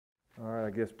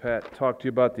guess Pat talked to you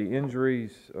about the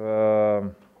injuries. I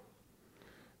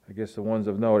guess the ones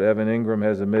of note, Evan Ingram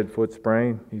has a midfoot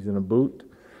sprain. He's in a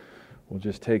boot. We'll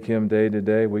just take him day to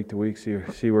day, week to week,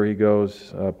 see where he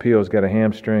goes. Pio's got a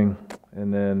hamstring,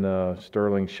 and then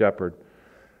Sterling Shepard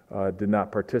did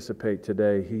not participate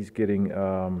today. He's getting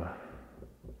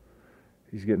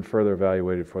further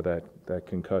evaluated for that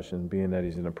concussion, being that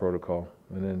he's in a protocol.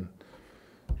 And then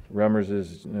Remmers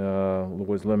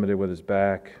was limited with his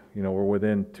back. You know, we're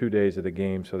within 2 days of the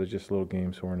game, so there's just a little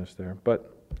game soreness there.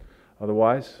 But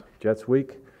otherwise, Jets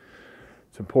week.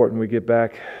 It's important we get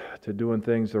back to doing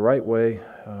things the right way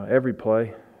every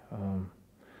play,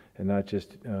 and not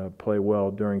just play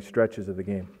well during stretches of the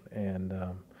game. And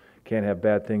can't have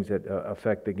bad things that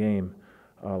affect the game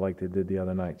like they did the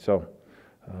other night. So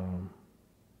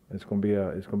it's going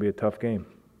to be a tough game.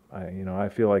 I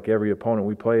feel like every opponent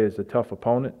we play is a tough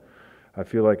opponent. I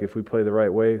feel like if we play the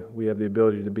right way, we have the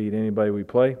ability to beat anybody we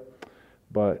play.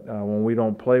 But when we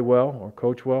don't play well or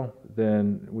coach well,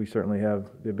 then we certainly have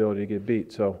the ability to get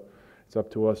beat. So it's up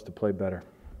to us to play better.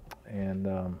 And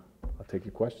I'll take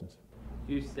your questions.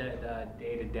 You said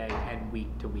day to day and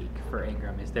week to week for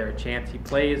Ingram. Is there a chance he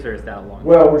plays, or is that a long?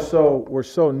 Well, we're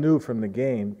so new from the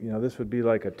game. You know, this would be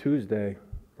like a Tuesday,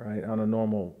 right, on a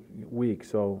normal week.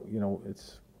 So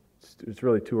it's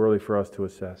really too early for us to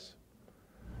assess.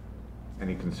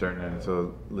 Any concern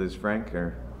until Lisfranc,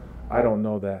 or? I don't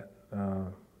know that.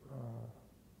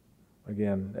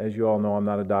 Again, as you all know, I'm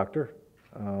not a doctor.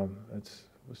 It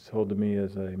was told to me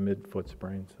as a midfoot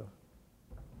sprain. So.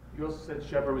 You also said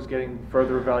Shepard was getting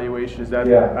further evaluation. Is that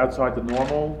outside the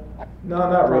normal? No,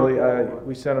 not really.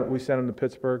 We sent him to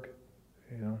Pittsburgh.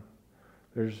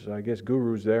 There's I guess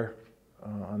gurus there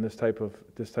on this type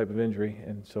of injury,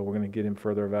 and so we're going to get him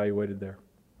further evaluated there.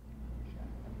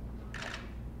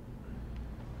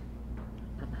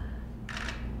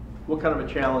 What kind of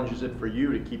a challenge is it for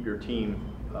you to keep your team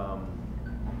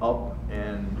up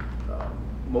and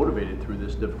motivated through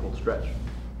this difficult stretch?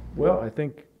 Well, I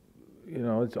think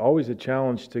it's always a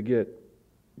challenge to get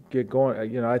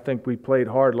going. I think we played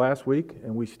hard last week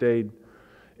and we stayed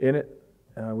in it.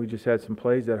 We just had some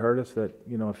plays that hurt us that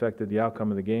affected the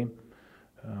outcome of the game.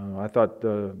 I thought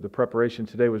the preparation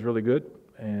today was really good,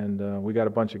 and we got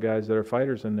a bunch of guys that are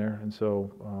fighters in there, and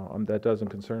so that doesn't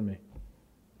concern me.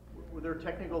 Were there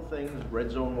technical things, red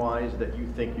zone-wise, that you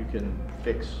think you can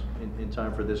fix in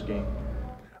time for this game?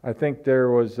 I think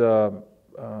there was.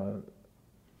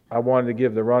 I wanted to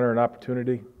give the runner an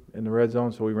opportunity in the red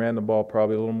zone, so we ran the ball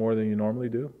probably a little more than you normally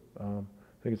do. I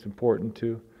think it's important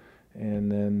too.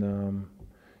 And then,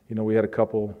 we had a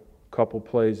couple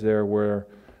plays there where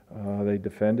they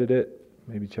defended it,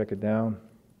 maybe check it down,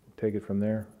 take it from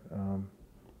there.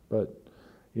 But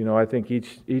I think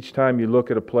each time you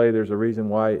look at a play, there's a reason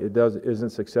why it isn't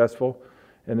successful,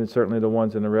 and then certainly the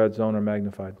ones in the red zone are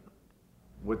magnified.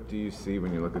 What do you see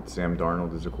when you look at Sam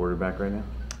Darnold as a quarterback right now?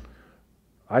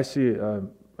 I see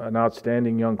an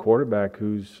outstanding young quarterback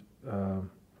who's,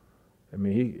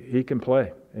 he can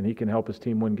play and he can help his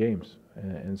team win games,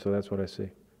 and so that's what I see.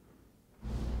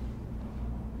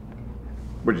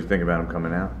 What did you think about him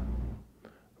coming out?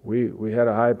 We had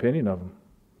a high opinion of him.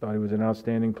 Thought he was an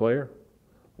outstanding player,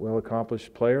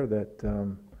 well-accomplished player that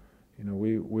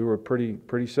we were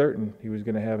pretty certain he was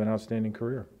going to have an outstanding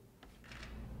career.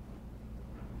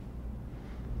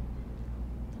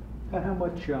 How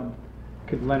much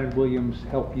could Leonard Williams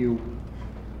help you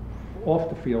off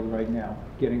the field right now,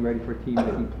 getting ready for a team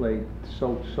that he played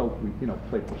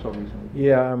played for so recently?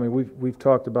 Yeah, we've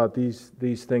talked about these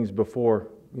things before.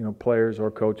 Players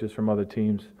or coaches from other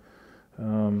teams.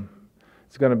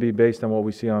 It's going to be based on what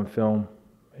we see on film,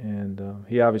 and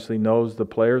he obviously knows the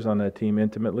players on that team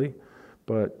intimately,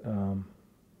 but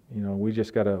we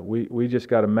just got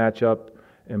to match up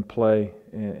and play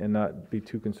and not be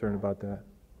too concerned about that.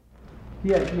 He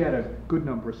had a good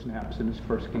number of snaps in his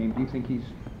first game. Do you think he's,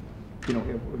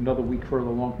 another week further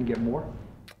along can get more?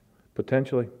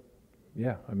 Potentially,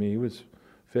 yeah. He was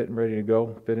fit and ready to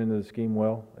go, fit into the scheme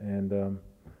well, and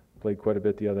played quite a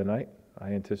bit the other night. I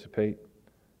anticipate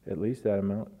at least that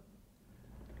amount.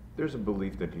 There's a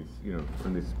belief that he's,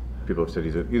 from these people have said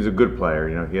he's a good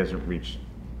player. He hasn't reached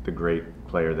the great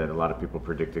player that a lot of people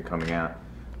predicted coming out.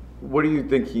 What do you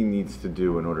think he needs to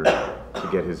do in order to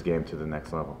get his game to the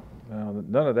next level?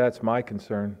 None of that's my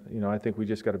concern. I think we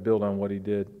just got to build on what he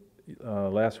did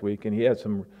last week, and he had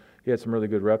some really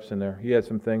good reps in there. He had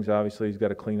some things obviously he's got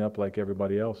to clean up like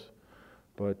everybody else,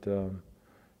 but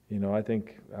I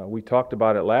think we talked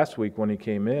about it last week when he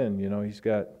came in. He's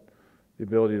got the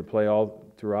ability to play all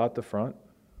throughout the front,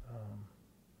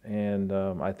 and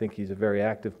I think he's a very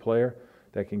active player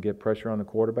that can get pressure on the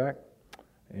quarterback.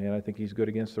 and I think he's good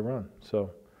against the run.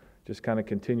 So just kind of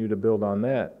continue to build on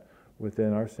that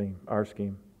within our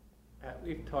scheme.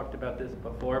 We've talked about this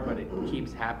before, but it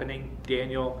keeps happening.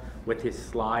 Daniel, with his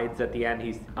slides at the end,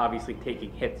 he's obviously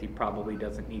taking hits he probably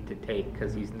doesn't need to take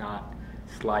because he's not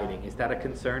sliding. Is that a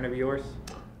concern of yours?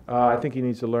 I think he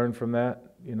needs to learn from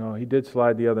that. You know, he did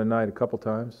slide the other night a couple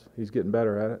times. He's getting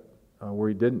better at it, where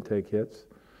he didn't take hits.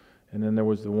 And then there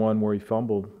was the one where he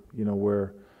fumbled, you know,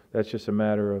 where that's just a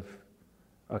matter of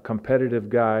a competitive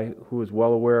guy who was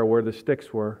well aware of where the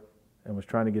sticks were and was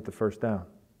trying to get the first down.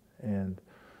 And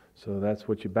so that's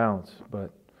what you balance.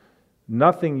 But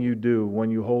nothing you do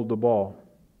when you hold the ball,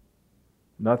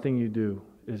 nothing you do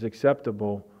is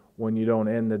acceptable when you don't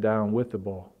end the down with the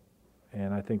ball.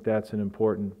 And I think that's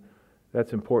important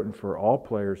for all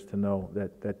players to know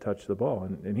that touch the ball.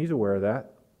 And he's aware of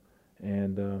that,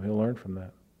 and he'll learn from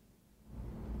that.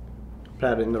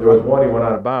 Pat, in the There was run, one, he went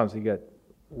out of bounds. He got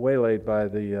waylaid by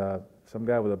some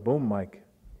guy with a boom mic.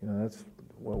 You know, I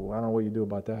don't know what you do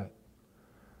about that.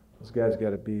 Those guys got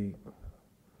to be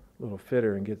a little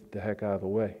fitter and get the heck out of the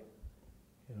way,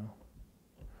 you know.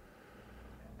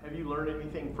 Have you learned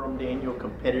anything from Daniel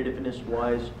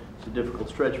competitiveness-wise? It's a difficult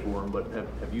stretch for him, but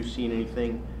have you seen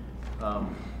anything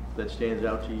that stands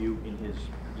out to you in his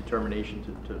determination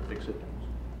to fix it?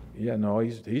 Yeah, no,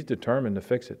 he's determined to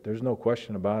fix it. There's no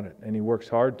question about it, and he works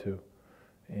hard to.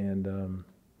 And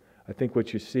I think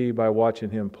what you see by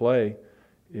watching him play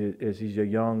is he's a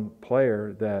young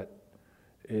player that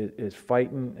is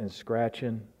fighting and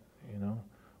scratching. You know,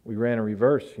 we ran a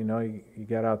reverse. You know, he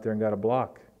got out there and got a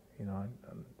block. You know,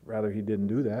 I'd rather he didn't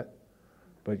do that.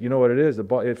 But you know what it is? The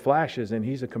ball, it flashes, and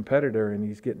he's a competitor, and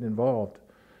he's getting involved.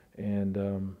 And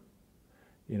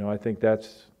you know, I think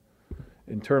that's,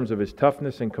 in terms of his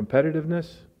toughness and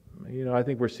competitiveness, you know, I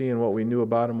think we're seeing what we knew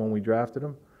about him when we drafted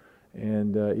him.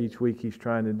 And each week he's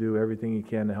trying to do everything he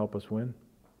can to help us win.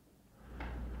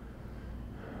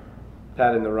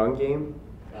 Pat, in the run game,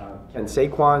 can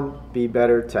Saquon be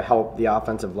better to help the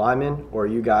offensive linemen, or are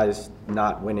you guys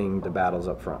not winning the battles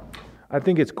up front? I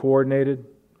think it's coordinated.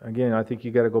 Again, I think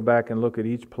you got to go back and look at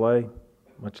each play,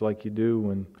 much like you do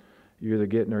when you're either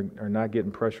getting or not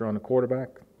getting pressure on the quarterback,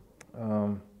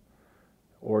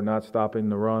 or not stopping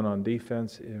the run on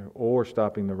defense, or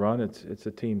stopping the run. It's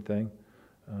a team thing.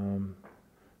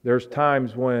 There's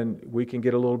times when we can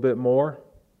get a little bit more,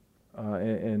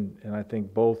 and I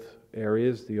think both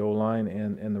areas, the O-line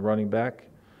and the running back,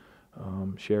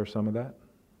 share some of that.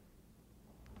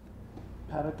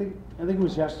 Pat, I think it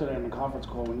was yesterday in the conference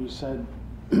call when you said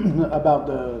about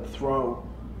the throw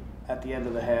at the end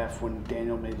of the half when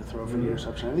Daniel made the throw for the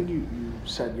interception. I think you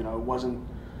said, you know, it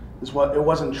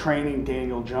wasn't training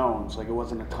Daniel Jones. Like, it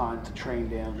wasn't a time to train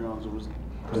Daniel Jones. It was.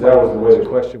 That was the way the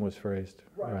question was phrased.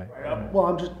 Right. Well,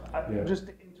 I'm just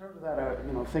in terms of that,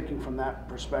 you know, thinking from that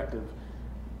perspective,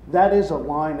 that is a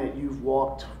line that you've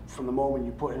walked from the moment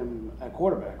you put him at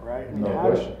quarterback, right? I mean, No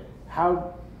question.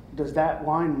 how does that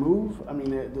line move? I mean,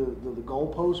 the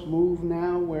goalposts move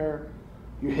now where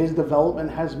his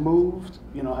development has moved.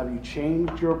 You know, have you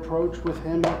changed your approach with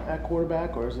him at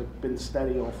quarterback, or has it been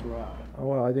steady all throughout? Oh,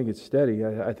 well, I think it's steady.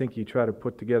 I think you try to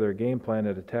put together a game plan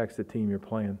that attacks the team you're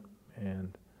playing,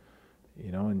 and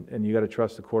you know, and you got to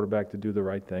trust the quarterback to do the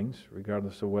right things,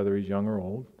 regardless of whether he's young or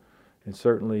old. And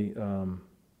certainly,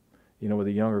 you know, with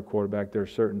a younger quarterback, there are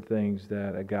certain things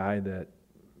that a guy that,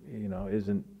 you know,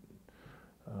 isn't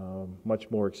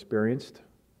much more experienced,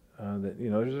 that,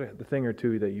 you know, there's a thing or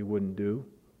two that you wouldn't do,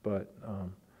 but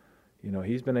you know,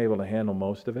 he's been able to handle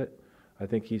most of it. I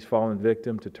think he's fallen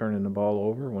victim to turning the ball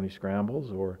over when he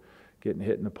scrambles or getting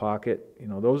hit in the pocket. You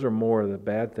know, those are more of the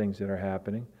bad things that are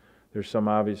happening. There's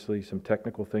obviously some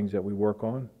technical things that we work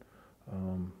on,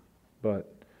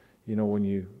 but you know, when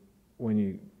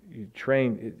you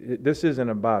train, this isn't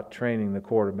about training the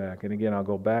quarterback. And again, I'll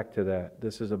go back to that.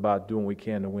 This is about doing what we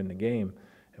can to win the game,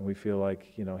 and we feel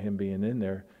like, you know, him being in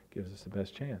there gives us the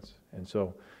best chance. And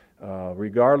so,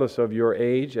 regardless of your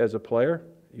age as a player,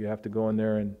 you have to go in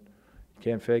there and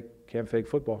can't fake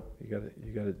football. You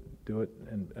got to do it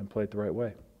and play it the right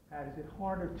way. Pat, is it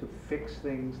harder to fix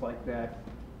things like that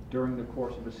during the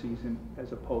course of a season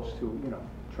as opposed to, you know,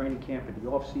 training camp in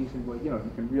the off season where, you know, you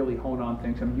can really hone on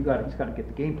things? I mean, he's got to get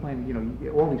the game plan. You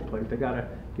know, all these players, they got to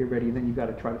get ready, and then you got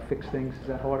to try to fix things. Is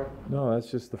that harder? No,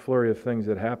 that's just the flurry of things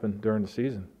that happen during the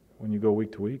season when you go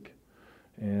week to week,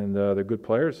 and they're good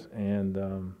players, and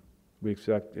we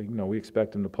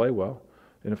expect them to play well.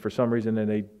 And if for some reason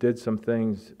they did some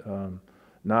things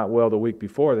not well the week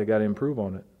before, they got to improve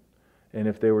on it. And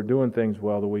if they were doing things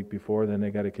well the week before, then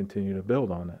they got to continue to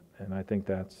build on it. And I think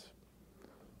that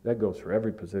goes for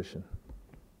every position.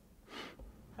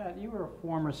 Pat, you were a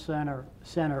former center.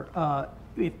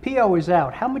 If P.O. is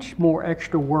out, how much more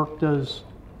extra work does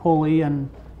Pulley and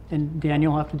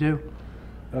Daniel have to do?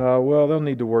 Well, they'll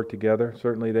need to work together.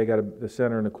 Certainly, the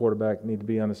center and the quarterback need to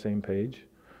be on the same page.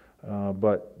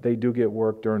 But they do get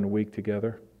work during the week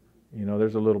together. You know,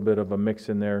 there's a little bit of a mix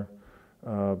in there.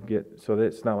 So that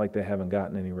it's not like they haven't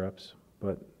gotten any reps.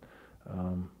 But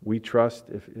we trust,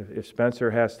 if Spencer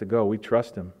has to go, we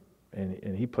trust him.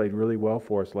 And he played really well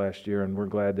for us last year, and we're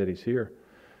glad that he's here.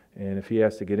 And if he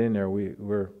has to get in there,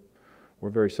 we're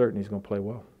very certain he's going to play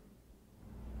well.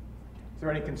 Is there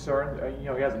any concern? You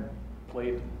know, he hasn't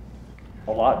played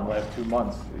a lot in the last 2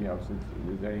 months. You know,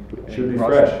 so is there any Should be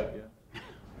rush? fresh.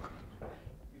 Yeah.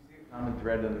 Common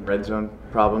thread on the red zone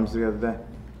problems the other day?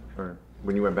 Or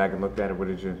when you went back and looked at it, what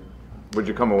did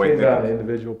you come away Came down to thinking?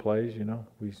 individual plays, you know.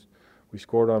 We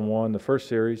scored on one. The first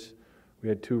series, we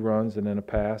had 2 runs and then a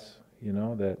pass, you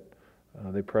know, that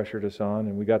they pressured us on,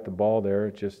 and we got the ball there.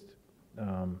 It just,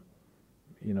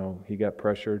 you know, he got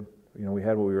pressured. You know, we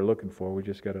had what we were looking for. We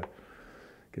just got to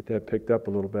get that picked up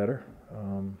a little better.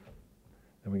 And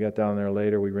we got down there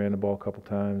later. We ran the ball a couple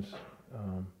times.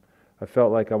 I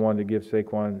felt like I wanted to give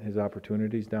Saquon his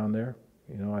opportunities down there.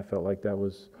 You know, I felt like that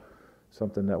was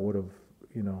something that would have,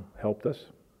 you know, helped us,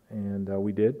 and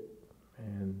we did.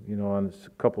 And you know, on a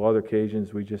couple other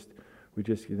occasions, we just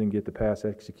didn't get the pass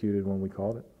executed when we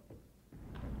called it.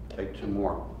 Take 2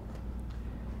 more.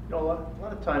 You know, a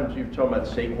lot of times you're talking about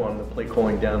Saquon, the play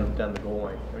calling down the goal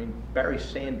line. I mean, Barry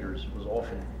Sanders was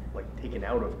often like taken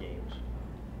out of games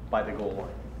by the goal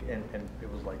line, and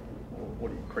it was like,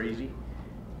 what are you, crazy?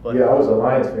 But Yeah, I was a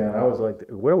Lions fan. I was like,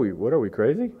 what are we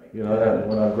crazy? You know, that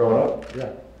when I was growing up.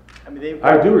 Yeah. I mean,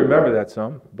 I do remember that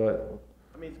some, but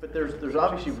I mean, but there's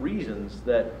obviously reasons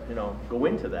that, you know, go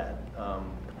into that.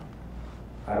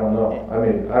 I don't know. I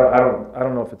mean, I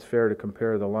don't know if it's fair to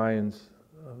compare the Lions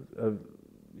of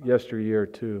yesteryear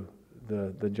to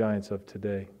the Giants of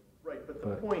today. Right, but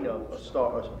the point of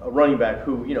a running back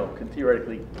who, you know, can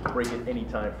theoretically break it any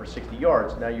time for 60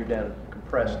 yards, now you're down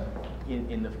compressed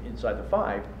inside the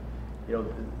 5. You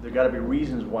know, there got to be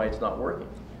reasons why it's not working.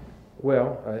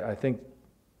 Well, I think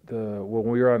when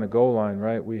we were on the goal line,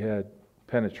 right, we had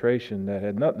penetration that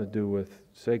had nothing to do with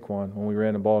Saquon when we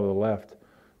ran the ball to the left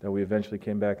that we eventually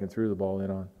came back and threw the ball in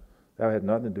on. That had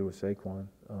nothing to do with Saquon.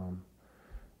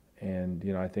 And,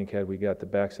 you know, I think had we got the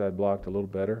backside blocked a little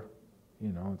better,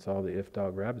 you know, it's all the if,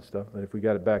 dog, rabbit stuff. But if we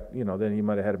got it back, you know, then he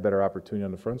might have had a better opportunity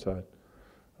on the front side.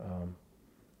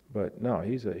 But no,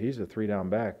 he's a 3-down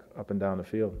back up and down the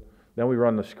field. Then we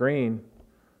run the screen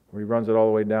where he runs it all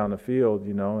the way down the field,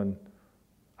 you know, and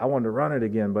I wanted to run it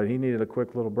again, but he needed a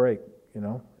quick little break, you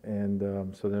know,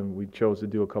 and so then we chose to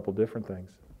do a couple different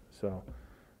things. So,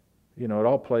 you know, it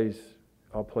all plays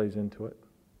into it.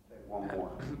 Take 1 more.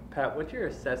 Pat, what's your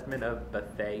assessment of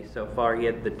Bethea so far? He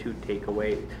had the 2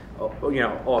 takeaways, you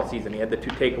know, all season. He had the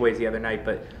 2 takeaways the other night,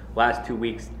 but last 2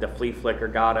 weeks, the flea flicker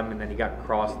got him, and then he got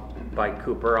crossed by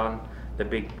Cooper on the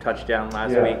big touchdown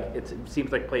last week. It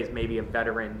seems like plays maybe a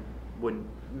veteran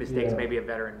mistakes maybe a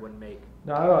veteran wouldn't make.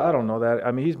 No, I don't know that.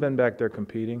 I mean, he's been back there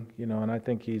competing, you know, and I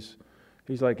think he's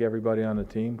like everybody on the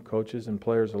team, coaches and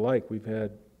players alike. We've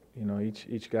had, you know,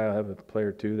 each guy will have a player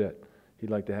or 2 that he'd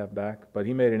like to have back. But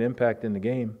he made an impact in the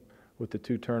game with the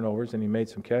 2 turnovers, and he made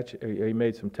some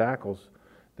tackles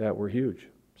that were huge.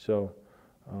 So,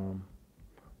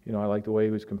 you know, I like the way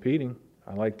he was competing.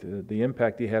 I liked the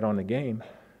impact he had on the game.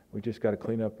 We just got to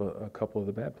clean up a couple of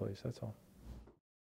the bad plays, that's all.